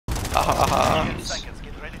Seconds,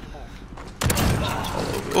 get ready to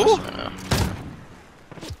move. Ooh.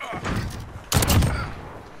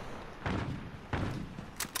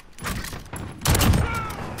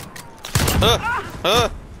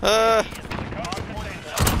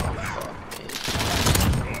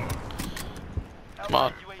 Come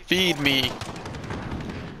on, feed me.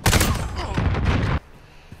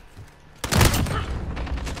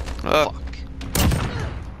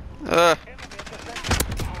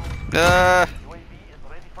 UAV is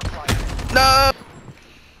ready for flight. No!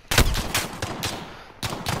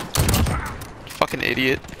 Fucking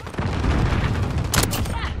idiot.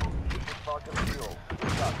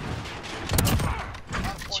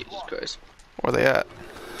 Jesus Christ. Where are they at?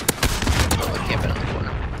 Oh, I can't in the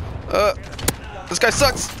corner. This guy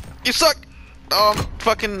sucks! You suck! Oh, I'm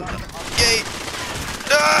fucking gay!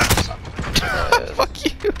 Fuck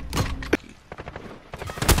you!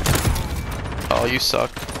 Oh, you suck.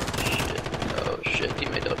 Shit. Oh shit,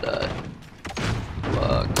 teammate don't die.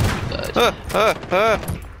 Fuck, died.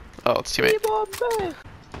 Oh, it's teammate.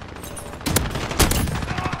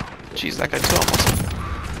 Jeez, that guy too almost.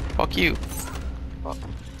 Fuck you.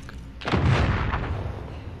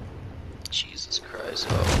 Jesus Christ.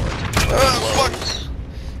 Oh, Fuck!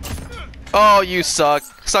 Oh, you suck.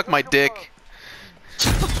 Suck my dick.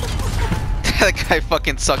 That guy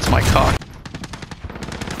fucking sucks my cock.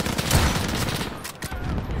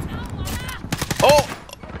 Oh!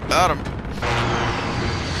 Got him.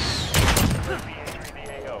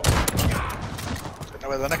 Don't know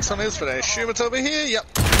where the next one is, but I assume it's over here. Yep.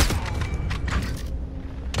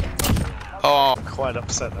 Oh. I'm quite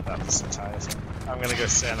upset about this entire thing. I'm gonna go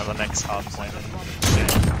stand on the next hard point and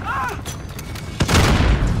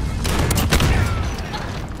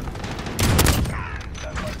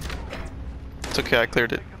It's okay, I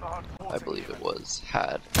cleared it. I believe it was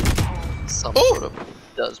had some Oh! sort of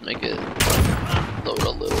does make it load a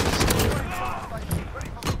little slower.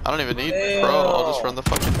 I don't even need pro, I'll just run the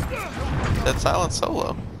fucking Dead Silence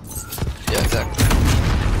solo. Yeah, exactly.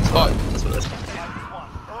 Oh. That's what I said.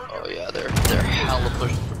 Oh yeah, they're hella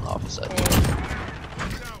pushing from the opposite.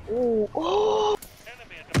 Oh.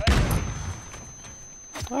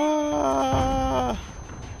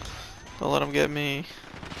 Don't let him get me.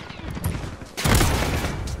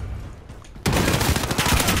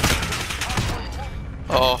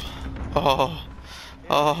 Oh. Oh.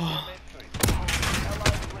 Oh.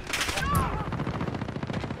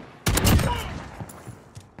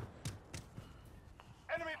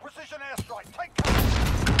 Enemy precision airstrike. Take cover.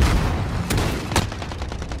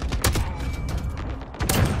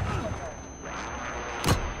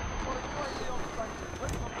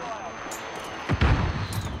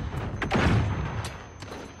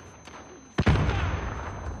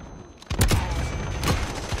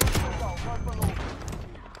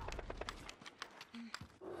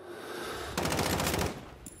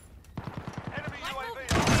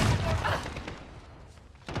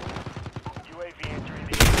 UAV entering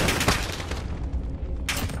the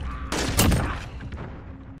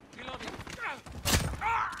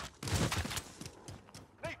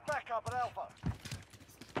Need backup at Alpha.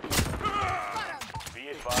 Be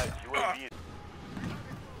advised, UAV is...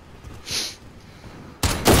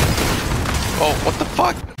 Oh, what the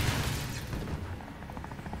fuck?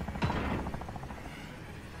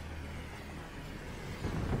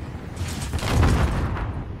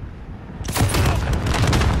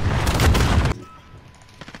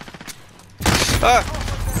 Ah!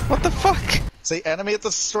 What the fuck? see enemy at the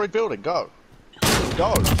destroyed building. Go.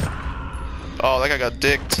 Go. Oh, that guy got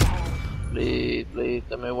dicked. Please,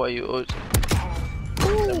 tell me why you ult.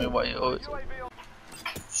 Tell me why you ult.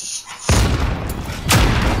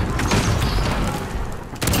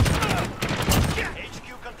 HQ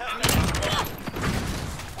contested.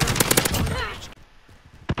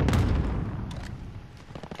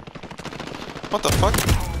 What the fuck?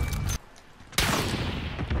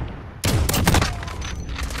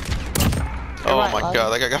 Oh my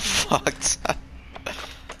god, that guy got fucked.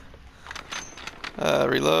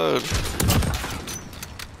 Reload.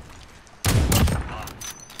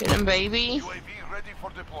 Get him, baby. UAV ready for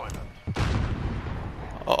deployment.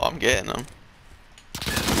 Oh, I'm getting him.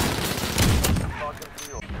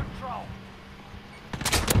 Control.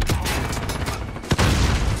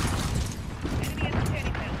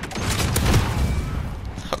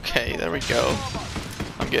 Okay, there we go.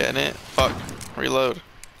 I'm getting it. Fuck. Reload.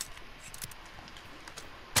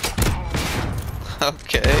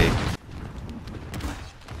 Okay.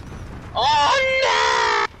 Oh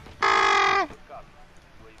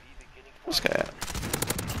Where's this guy at?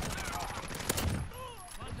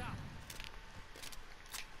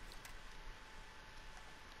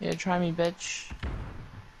 Yeah, try me, bitch.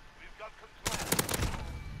 We've got control.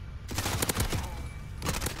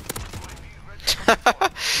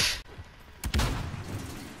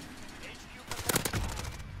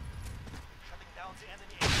 Shutting down the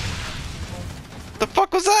enemy. The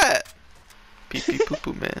fuck was that? Pee pee poo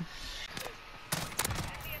poo, man.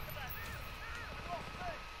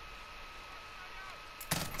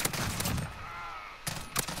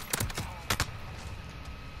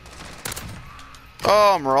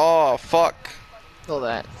 Oh, I'm raw. Fuck. Kill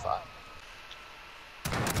that. Fuck.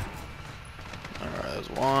 Alright, there's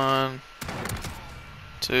 1,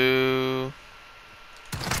 2.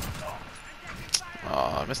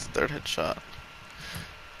 Oh, I missed the third headshot.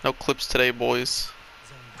 No clips today, boys.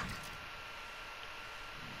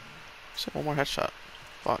 Just one more headshot.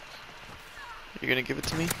 Fuck. You're gonna give it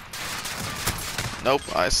to me? Nope,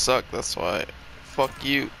 I suck. That's why. Fuck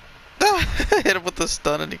you. Hit him with the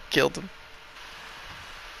stun and he killed him.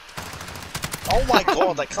 Oh my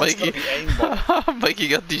god, that cunt's gonna be aimbot. Mikey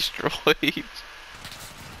got destroyed.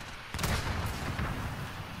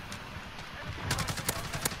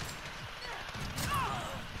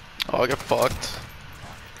 Oh, I got fucked.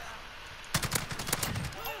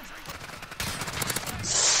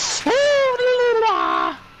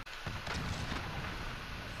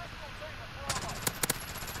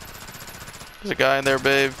 There's a guy in there,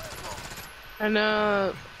 babe. I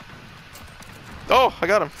know. Oh, I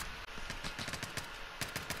got him.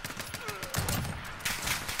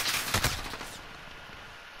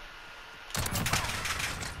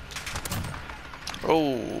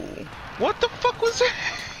 Oh. What the fuck was that?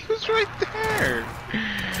 He was right there.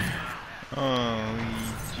 Oh,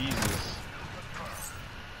 Jesus.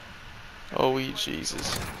 Oh,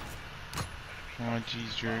 Jesus. Oh,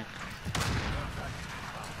 jeez, jerk.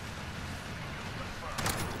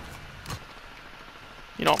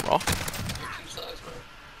 You know I'm raw.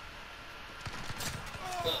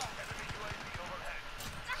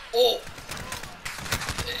 Oh!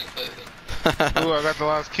 Ooh, I got the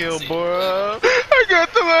last kill, boy. I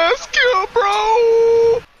got the last kill,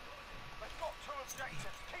 bro. They've got 2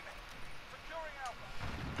 objectives. Keep it. Securing Alpha.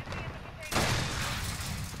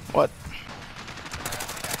 What?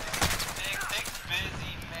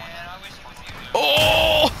 Busy, man. I wish it was you.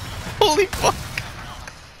 Oh! Holy fuck!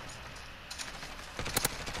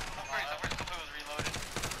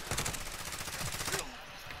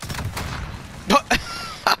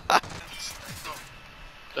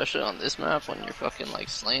 Especially on this map when you're fucking like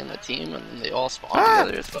slaying the team and then they all spawn Ah,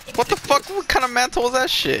 together. It's fucking what the ridiculous. fuck? What kind of mantle was that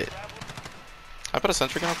shit? I put a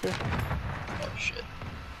sentry gun up here. Oh shit.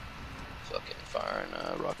 Fucking firing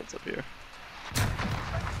rockets up here.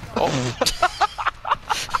 Oh.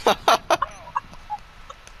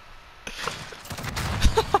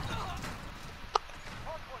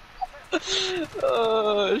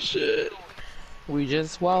 Oh shit. We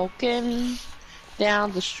just walking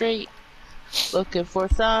down the street, looking for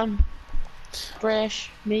some fresh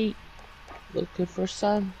meat, looking for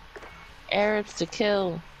some Arabs to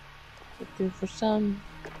kill, looking for some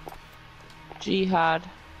jihad.